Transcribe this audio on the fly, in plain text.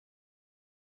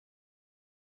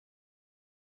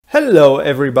Hello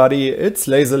everybody, it's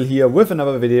Lazel here with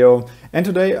another video, and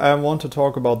today I want to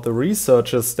talk about the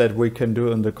researches that we can do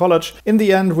in the college. In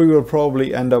the end we will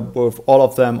probably end up with all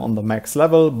of them on the max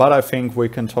level, but I think we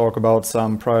can talk about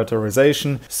some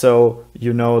prioritization so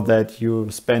you know that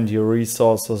you spend your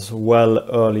resources well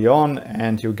early on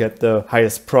and you get the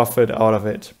highest profit out of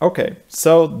it. Okay,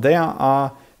 so there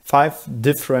are 5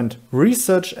 different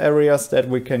research areas that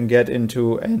we can get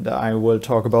into, and I will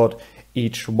talk about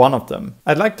each one of them.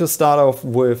 I'd like to start off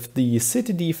with the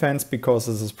city defense because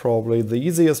this is probably the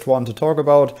easiest one to talk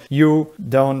about. You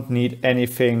don't need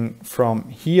anything from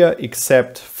here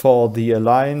except for the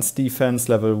alliance defense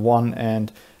level 1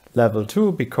 and level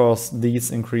 2 because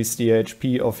these increase the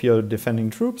HP of your defending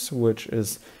troops, which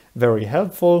is very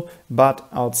helpful. But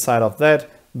outside of that,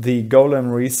 the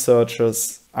golem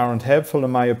researches aren't helpful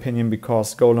in my opinion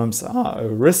because golems are a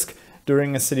risk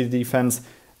during a city defense.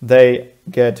 They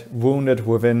get wounded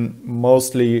within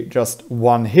mostly just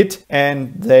one hit,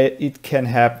 and it can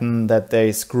happen that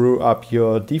they screw up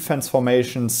your defense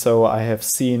formation. So I have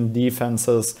seen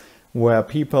defenses where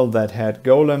people that had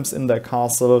golems in their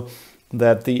castle,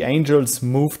 that the angels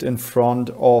moved in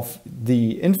front of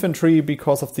the infantry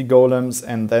because of the golems,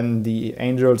 and then the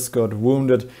angels got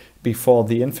wounded before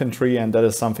the infantry, and that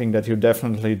is something that you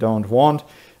definitely don't want.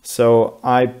 So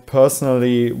I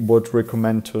personally would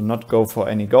recommend to not go for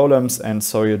any golems, and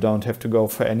so you don't have to go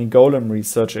for any golem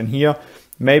research in here.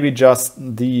 Maybe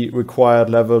just the required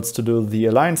levels to do the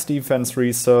alliance defense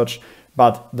research,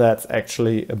 but that's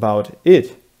actually about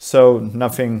it. So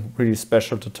nothing really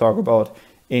special to talk about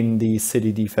in the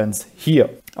city defense here.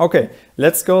 Okay,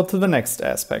 let's go to the next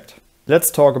aspect.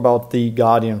 Let's talk about the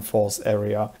Guardian Force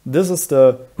area. This is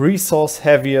the resource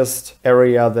heaviest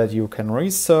area that you can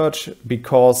research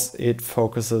because it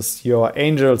focuses your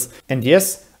angels. And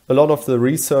yes, a lot of the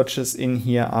researches in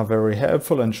here are very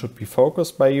helpful and should be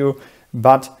focused by you,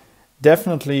 but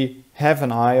definitely have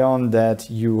an eye on that.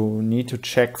 You need to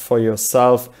check for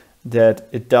yourself that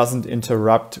it doesn't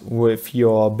interrupt with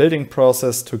your building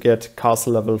process to get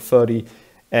castle level 30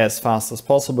 as fast as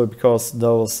possible, because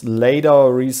those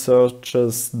later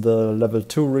researches, the level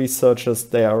 2 researches,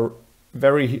 they are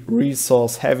very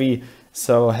resource heavy,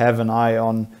 so have an eye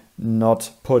on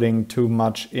not putting too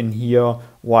much in here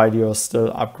while you're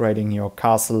still upgrading your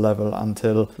castle level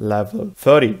until level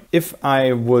 30. If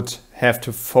I would have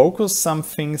to focus some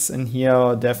things in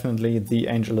here, definitely the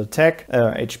angel attack,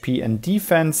 HP and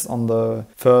defense on the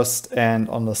first and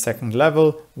on the second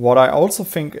level. What I also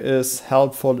think is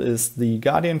helpful is the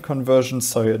guardian conversion,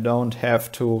 so you don't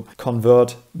have to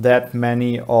convert that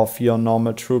many of your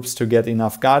normal troops to get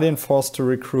enough guardian force to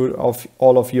recruit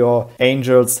all of your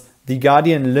angels. The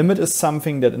guardian limit is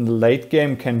something that in the late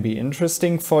game can be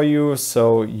interesting for you,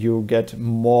 so you get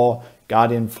more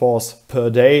guardian force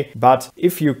per day. But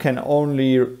if you can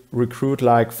only recruit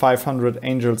like 500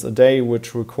 angels a day,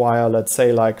 which require, let's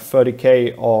say, like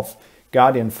 30k of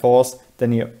guardian force,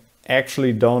 then you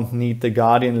actually don't need the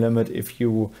guardian limit if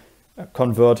you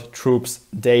convert troops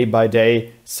day by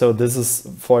day. So this is,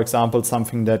 for example,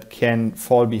 something that can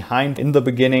fall behind in the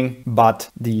beginning, but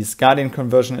this guardian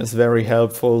conversion is very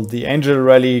helpful. The angel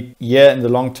rally, yeah, in the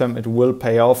long term it will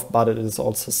pay off, but it is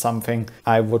also something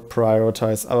I would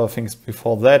prioritize other things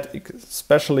before that,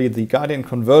 especially the guardian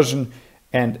conversion.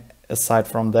 And aside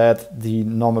from that, the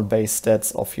normal base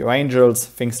stats of your angels,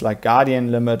 things like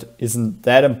guardian limit isn't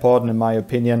that important in my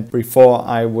opinion. Before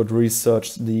I would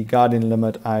research the guardian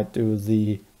limit, I'd do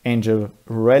the angel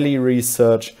rally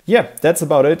research. Yeah, that's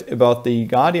about it about the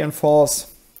guardian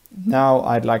force. Now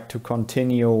I'd like to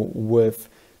continue with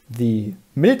the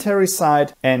military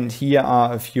side, and here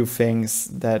are a few things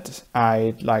that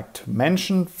I'd like to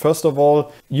mention. First of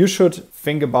all, you should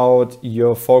think about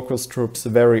your focus troops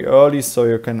very early so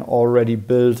you can already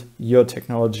build your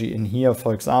technology in here.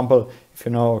 For example, if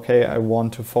you know, okay, I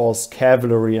want to force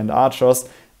cavalry and archers,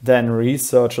 then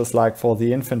researchers like for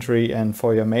the infantry and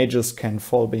for your mages can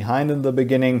fall behind in the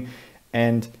beginning,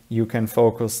 and you can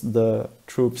focus the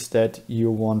troops that you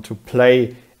want to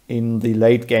play in the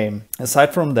late game.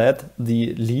 Aside from that,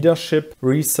 the leadership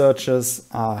researches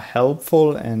are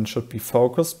helpful and should be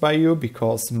focused by you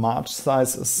because march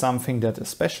size is something that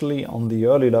especially on the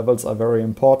early levels are very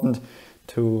important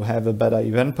to have a better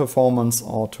event performance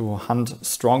or to hunt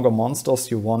stronger monsters.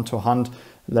 You want to hunt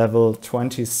level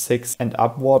 26 and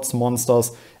upwards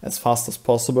monsters as fast as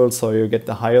possible so you get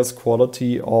the highest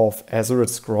quality of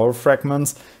Azeroth scroll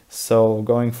fragments. So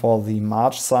going for the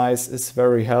march size is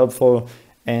very helpful.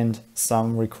 and some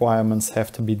requirements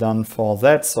have to be done for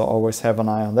that, so always have an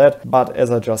eye on that. But as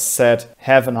I just said,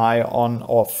 have an eye on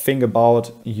or think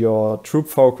about your troop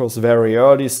focus very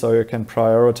early so you can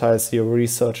prioritize your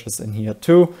researches in here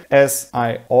too. As I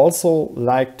also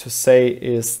like to say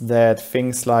is that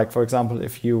things like, for example,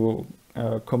 if you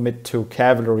commit to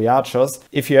cavalry archers,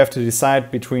 if you have to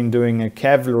decide between doing a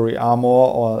cavalry armor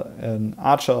or an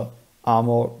archer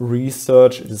armor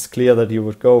research, it is clear that you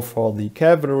would go for the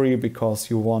cavalry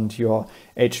because you want your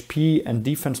HP and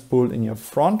defense pool in your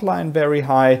front line very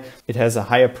high. It has a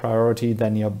higher priority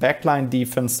than your backline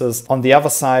defenses. On the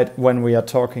other side, when we are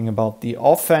talking about the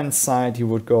offense side, you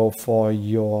would go for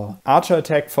your archer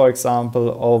attack, for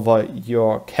example, over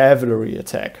your cavalry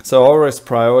attack. So always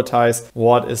prioritize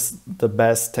what is the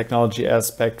best technology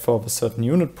aspect for a certain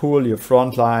unit pool. Your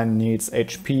front line needs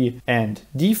HP and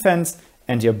defense,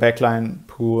 and your backline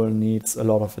pool needs a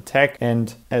lot of attack.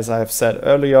 And as I've said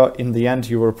earlier, in the end,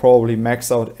 you will probably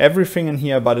max out everything in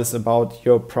here, but it's about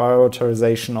your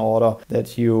prioritization order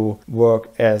that you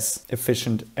work as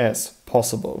efficient as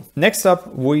possible. Next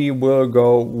up, we will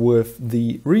go with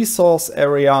the resource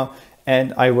area,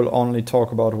 and I will only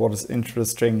talk about what is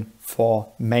interesting for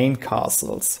main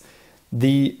castles.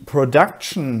 The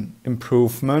production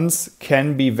improvements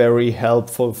can be very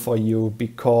helpful for you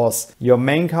because your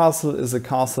main castle is a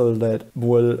castle that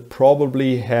will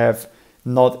probably have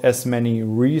not as many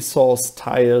resource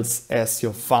tiles as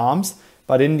your farms,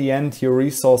 but in the end your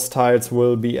resource tiles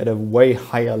will be at a way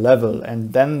higher level,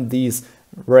 and then these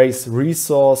raise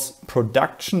resource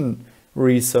production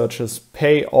researches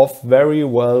pay off very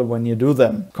well when you do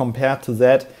them. Compared to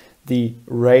that, the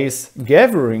raise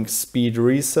gathering speed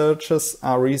researches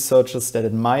are researches that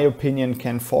in my opinion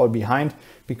can fall behind,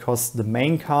 because the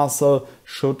main castle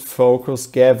should focus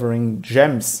gathering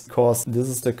gems, because this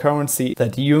is the currency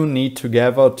that you need to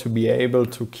gather to be able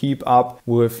to keep up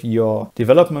with your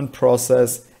development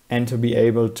process and to be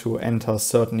able to enter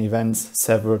certain events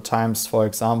several times. For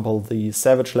example, the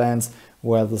Savage Lands,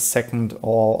 where the second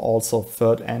or also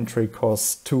third entry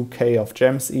costs 2k of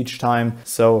gems each time.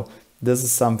 So this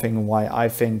is something why I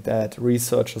think that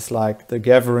researches like the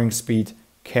gathering speed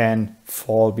can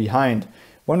fall behind.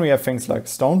 When we have things like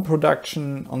stone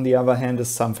production, on the other hand, is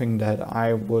something that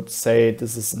I would say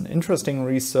this is an interesting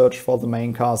research for the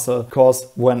main castle, because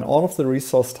when all of the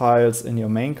resource tiles in your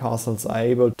main castles are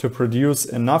able to produce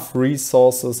enough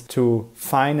resources to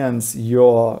finance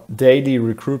your daily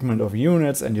recruitment of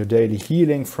units and your daily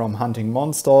healing from hunting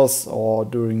monsters or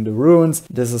during the ruins,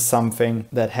 this is something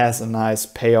that has a nice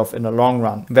payoff in the long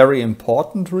run. Very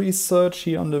important research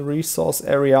here on the resource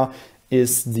area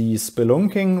is the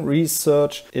spelunking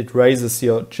research. It raises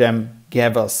your gem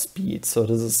gather speed. So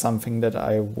this is something that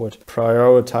I would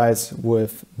prioritize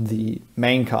with the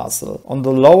main castle. On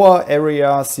the lower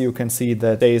areas, you can see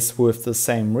that stays with the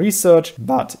same research,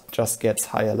 but just gets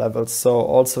higher levels. So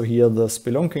also here the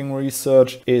spelunking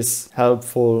research is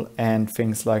helpful, and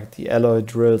things like the alloy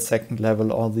drill second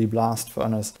level or the blast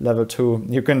furnace level 2.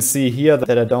 You can see here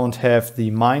that I don't have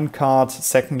the minecart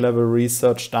second level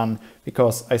research done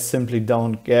because I simply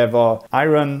don't gather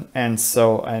iron, and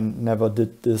so I never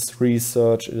did this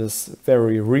research. It is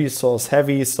very resource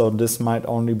heavy, so this might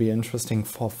only be interesting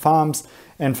for farms,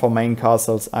 and for main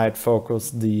castles I'd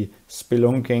focus the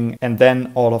spelunking and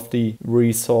then all of the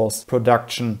resource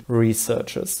production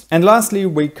researches. And lastly,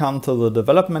 we come to the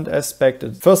development aspect.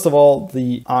 First of all,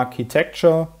 the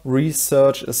architecture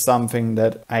research is something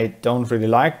that I don't really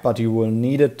like, but you will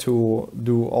need it to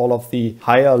do all of the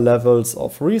higher levels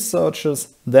of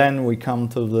researches. Then we come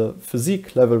to the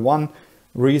physique level 1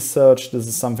 research. This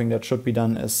is something that should be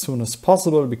done as soon as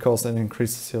possible because it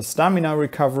increases your stamina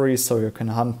recovery so you can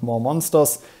hunt more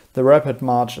monsters. The rapid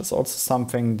march is also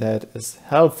something that is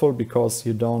helpful because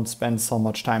you don't spend so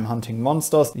much time hunting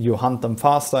monsters. You hunt them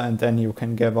faster and then you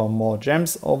can gather more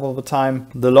gems over the time.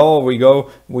 The lower we go,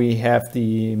 we have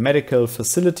the medical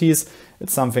facilities.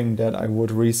 It's something that I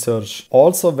would research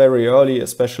also very early,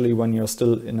 especially when you're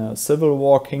still in a civil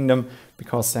war kingdom,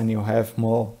 because then you have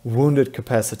more wounded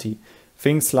capacity.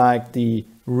 Things like the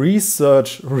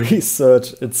research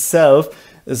itself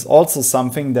is also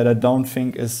something that I don't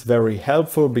think is very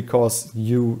helpful, because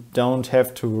you don't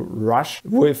have to rush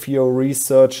with your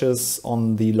researches.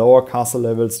 On the lower castle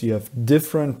levels you have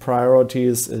different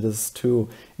priorities. It is to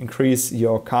increase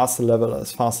your castle level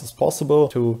as fast as possible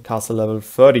to castle level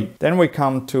 30. Then we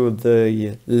come to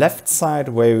the left side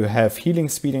where you have healing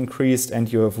speed increased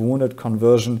and you have wounded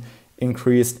conversion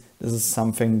increased. This is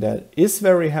something that is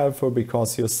very helpful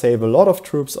because you save a lot of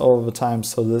troops over the time,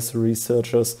 so this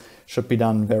researches should be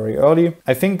done very early.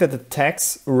 I think that the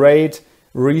tax rate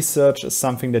research is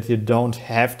something that you don't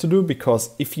have to do,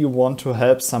 because if you want to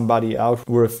help somebody out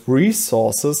with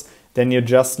resources, then you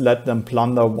just let them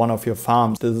plunder one of your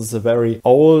farms. This is a very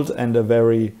old and a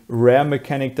very rare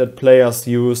mechanic that players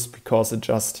use because it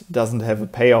just doesn't have a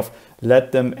payoff.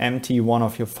 Let them empty one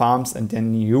of your farms and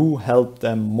then you help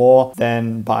them more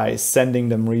than by sending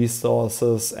them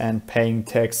resources and paying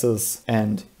taxes.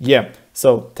 And yeah,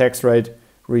 so tax rate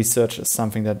research is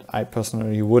something that I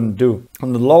personally wouldn't do.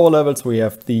 On the lower levels, we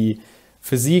have the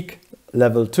physique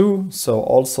level 2, so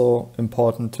also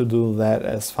important to do that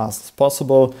as fast as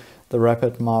possible. The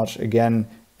rapid march again,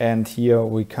 and here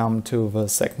we come to the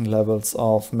second levels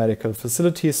of medical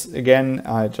facilities. Again,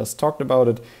 I just talked about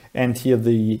it, and here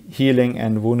the healing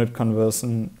and wounded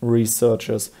conversion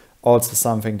researches, also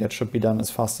something that should be done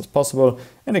as fast as possible.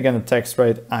 And again, the tax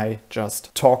rate, I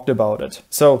just talked about it.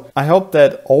 So I hope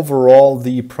that overall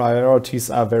the priorities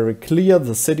are very clear.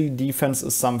 The city defense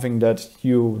is something that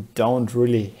you don't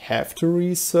really have to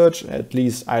research. At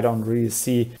least I don't really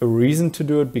see a reason to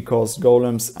do it, because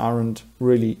golems aren't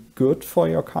really good for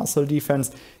your castle defense.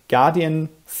 Guardian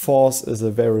force is a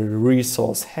very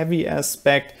resource heavy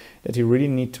aspect that you really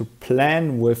need to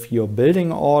plan with your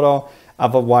building order.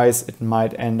 Otherwise, it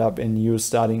might end up in you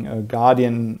starting a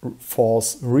Guardian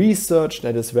Force research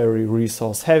that is very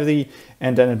resource heavy,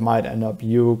 and then it might end up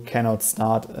you cannot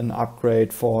start an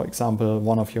upgrade, for example,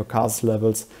 one of your castle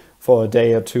levels for a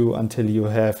day or two until you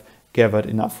have gathered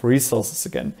enough resources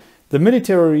again. The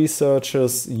military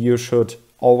researches, you should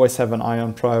always have an eye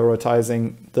on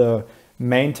prioritizing the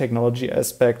main technology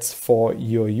aspects for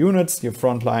your units. Your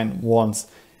front line wants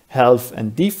health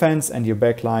and defense, and your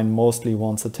back line mostly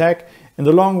wants attack. In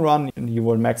the long run, you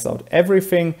will max out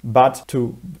everything, but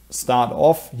to start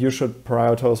off, you should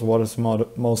prioritize what is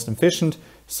most efficient.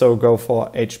 So go for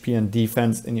HP and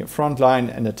defense in your front line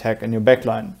and attack in your back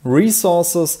line.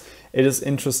 Resources, it is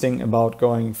interesting about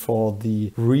going for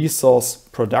the resource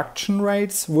production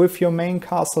rates with your main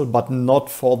castle, but not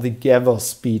for the gather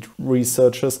speed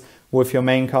researches with your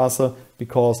main castle,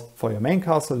 because for your main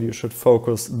castle you should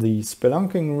focus the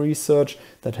spelunking research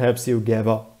that helps you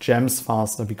gather gems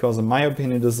faster, because in my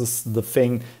opinion this is the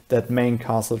thing that main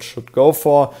castle should go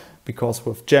for, because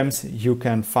with gems you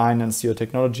can finance your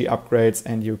technology upgrades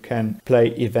and you can play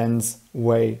events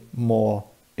way more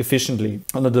efficiently.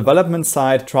 On the development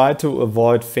side, try to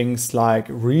avoid things like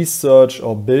research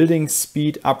or building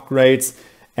speed upgrades,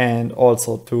 and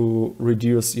also to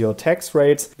reduce your tax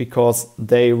rates, because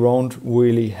they won't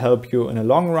really help you in the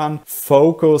long run.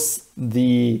 Focus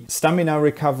the stamina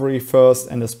recovery first,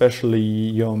 and especially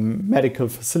your medical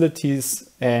facilities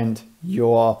and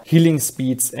your healing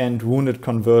speeds and wounded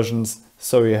conversions,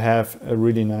 so you have a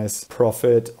really nice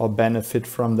profit or benefit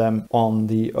from them on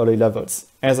the early levels.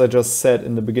 As I just said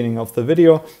in the beginning of the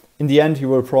video, in the end, you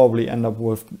will probably end up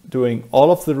with doing all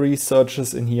of the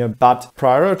researches in here, but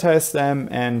prioritize them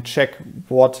and check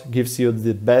what gives you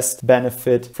the best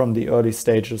benefit from the early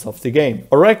stages of the game.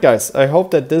 Alright guys, I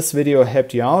hope that this video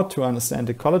helped you out to understand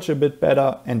the college a bit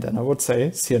better, and then I would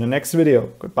say see you in the next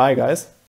video. Goodbye guys.